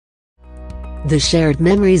The shared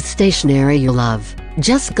memories stationery you love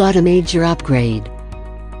just got a major upgrade.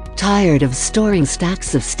 Tired of storing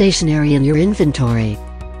stacks of stationery in your inventory?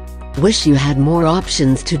 Wish you had more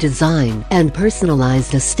options to design and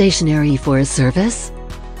personalize the stationery for a service?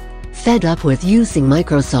 Fed up with using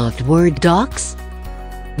Microsoft Word docs?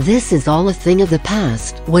 This is all a thing of the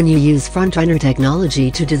past when you use FrontRunner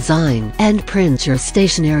technology to design and print your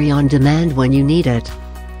stationery on demand when you need it.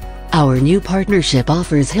 Our new partnership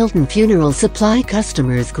offers Hilton Funeral Supply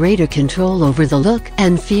customers greater control over the look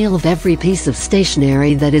and feel of every piece of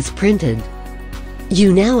stationery that is printed.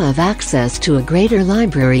 You now have access to a greater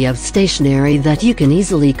library of stationery that you can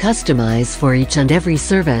easily customize for each and every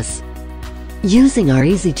service. Using our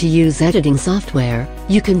easy-to-use editing software,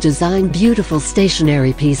 you can design beautiful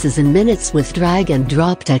stationery pieces in minutes with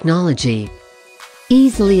drag-and-drop technology.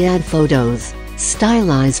 Easily add photos,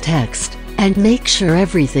 stylize text, and make sure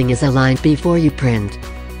everything is aligned before you print.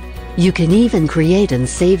 You can even create and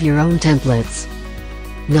save your own templates.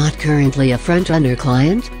 Not currently a FrontRunner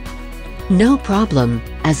client? No problem.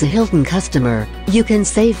 As a Hilton customer, you can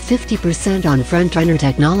save 50% on FrontRunner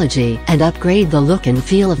technology and upgrade the look and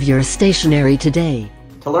feel of your stationery today.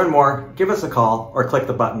 To learn more, give us a call or click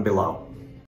the button below.